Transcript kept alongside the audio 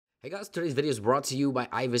Hey guys, today's video is brought to you by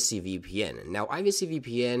iOS VPN. Now, iOS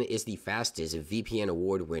VPN is the fastest VPN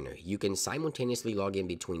award winner. You can simultaneously log in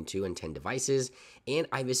between 2 and 10 devices, and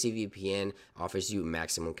iOS VPN offers you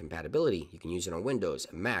maximum compatibility. You can use it on Windows,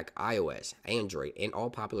 Mac, iOS, Android, and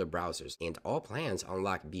all popular browsers. And all plans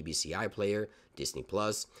unlock BBC iPlayer, Disney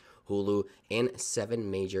Plus, Hulu, and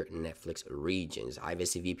 7 major Netflix regions.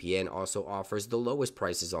 iOS VPN also offers the lowest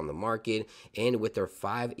prices on the market, and with their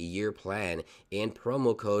 5-year plan and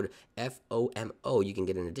promo code FOMO, you can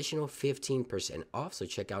get an additional 15% off. So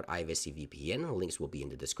check out iOS VPN. Links will be in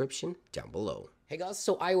the description down below. Hey guys,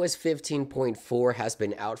 so iOS 15.4 has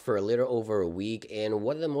been out for a little over a week, and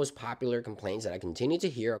one of the most popular complaints that I continue to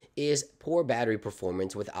hear is poor battery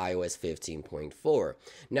performance with iOS 15.4.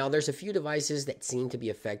 Now, there's a few devices that seem to be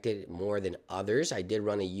affected more than others. I did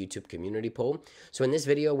run a YouTube community poll. So in this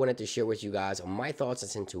video, I wanted to share with you guys my thoughts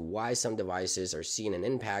as to why some devices are seeing an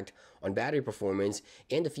impact on battery performance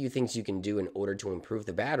and a few things you can do in order to improve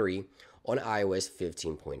the battery on iOS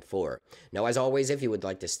 15.4. Now, as always, if you would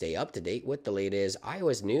like to stay up to date with the latest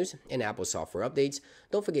iOS news and Apple software updates,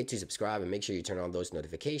 don't forget to subscribe and make sure you turn on those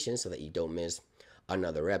notifications so that you don't miss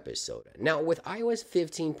another episode. Now, with iOS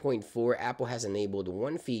 15.4, Apple has enabled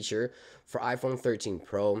one feature for iPhone 13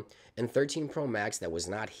 Pro and 13 Pro Max that was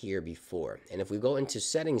not here before. And if we go into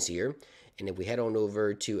settings here, and if we head on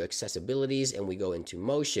over to accessibilities and we go into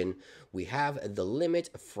motion, we have the limit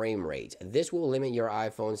frame rate. This will limit your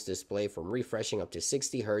iPhone's display from refreshing up to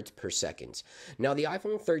 60 Hz per second. Now, the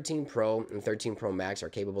iPhone 13 Pro and 13 Pro Max are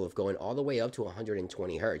capable of going all the way up to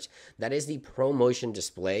 120 Hz. That is the Pro Motion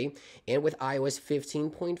display. And with iOS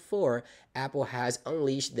 15.4, Apple has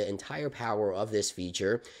unleashed the entire power of this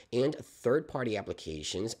feature, and third-party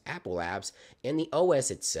applications, Apple apps, and the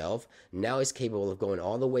OS itself now is capable of going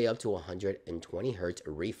all the way up to 120 Hz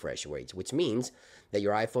refresh rates, which means that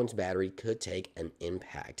your iPhone's battery could take an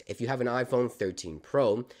impact. If you have an iPhone 13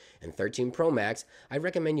 Pro and 13 Pro Max, I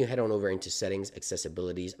recommend you head on over into settings,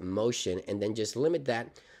 accessibilities, motion, and then just limit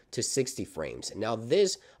that to 60 frames. Now,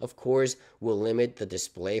 this, of course, will limit the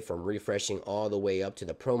display from refreshing all the way up to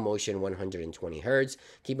the Pro Motion 120 Hz.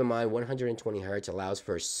 Keep in mind, 120 Hz allows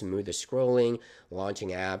for smoother scrolling, launching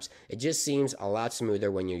apps. It just seems a lot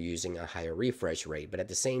smoother when you're using a higher refresh rate, but at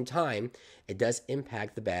the same time, it does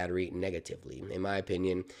impact the battery negatively, in my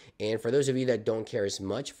opinion. And for those of you that don't care as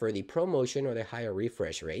much for the Pro Motion or the higher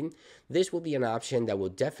refresh rate, this will be an option that will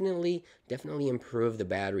definitely improve the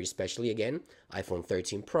battery, especially, again, iPhone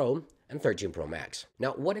 13 Pro and 13 Pro Max.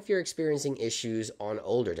 Now, what if you're experiencing issues on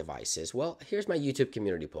older devices? Well, here's my YouTube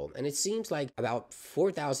community poll, and it seems like about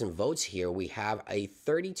 4,000 votes here. We have a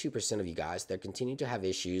 32% of you guys that continue to have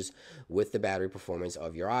issues with the battery performance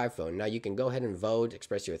of your iPhone. Now, you can go ahead and vote,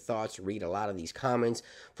 express your thoughts, read a lot of these comments.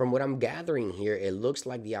 From what I'm gathering here, it looks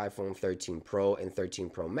like the iPhone 13 Pro and 13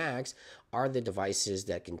 Pro Max are the devices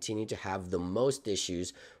that continue to have the most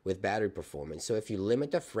issues with battery performance. So if you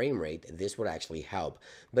limit the frame rate, this would actually help.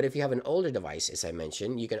 But if you have an older device, as I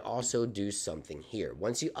mentioned, you can also do something here.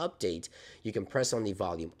 Once you update, you can press on the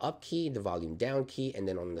volume up key, the volume down key, and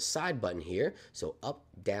then on the side button here, so up,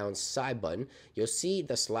 down, side button, you'll see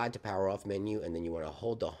the slide to power off menu, and then you want to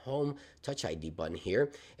hold the home Touch ID button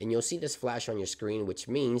here, and you'll see this flash on your screen, which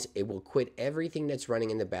means it will quit everything that's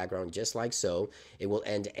running in the background just like so. It will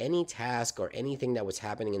end any task or anything that was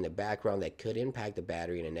happening in the background that could impact the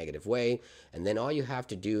battery in a negative way, and then all you have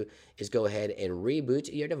to do is go ahead and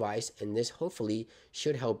reboot your device, and this hopefully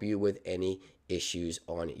should help you with any issues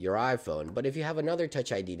on your iPhone. But if you have another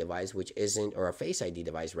Touch ID device, which isn't, or a Face ID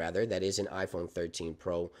device rather, that is an iPhone 13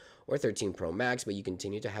 Pro or 13 Pro Max, but you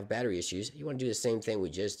continue to have battery issues, you want to do the same thing we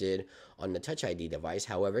just did on the Touch ID device.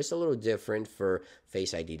 However, it's a little different for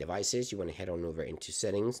Face ID devices. You want to head on over into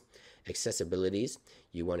settings, accessibilities,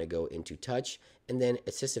 you want to go into touch, and then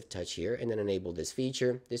assistive touch here, and then enable this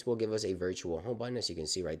feature. This will give us a virtual home button, as you can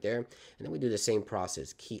see right there. And then we do the same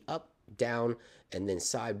process, key up, down, and then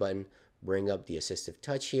side button, bring up the assistive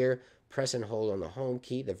touch here, press and hold on the home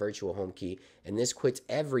key, the virtual home key, and this quits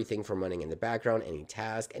everything from running in the background, any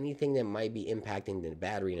task, anything that might be impacting the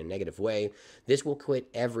battery in a negative way. This will quit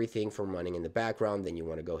everything from running in the background. Then you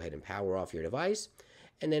want to go ahead and power off your device,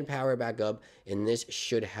 and then power it back up, and this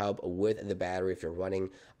should help with the battery if you're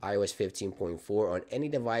running iOS 15.4 on any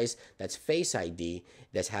device that's Face ID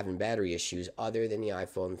that's having battery issues other than the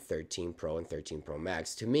iPhone 13 Pro and 13 Pro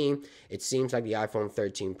Max. To me, it seems like the iPhone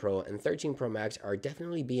 13 Pro and 13 Pro Max are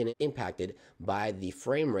definitely being impacted by the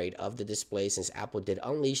frame rate of the display, since Apple did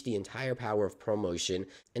unleash the entire power of ProMotion.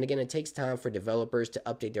 And again, it takes time for developers to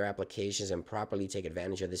update their applications and properly take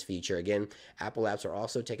advantage of this feature. Again, Apple apps are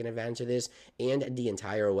also taking advantage of this, and the entire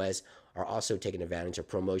iOS are also taking advantage of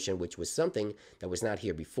promotion, which was something that was not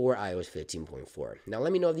here before iOS 15.4. Now,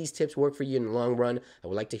 let me know if these tips work for you in the long run. I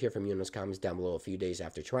would like to hear from you in those comments down below a few days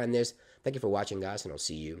after trying this. Thank you for watching, guys, and I'll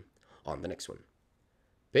see you on the next one.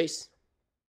 Peace.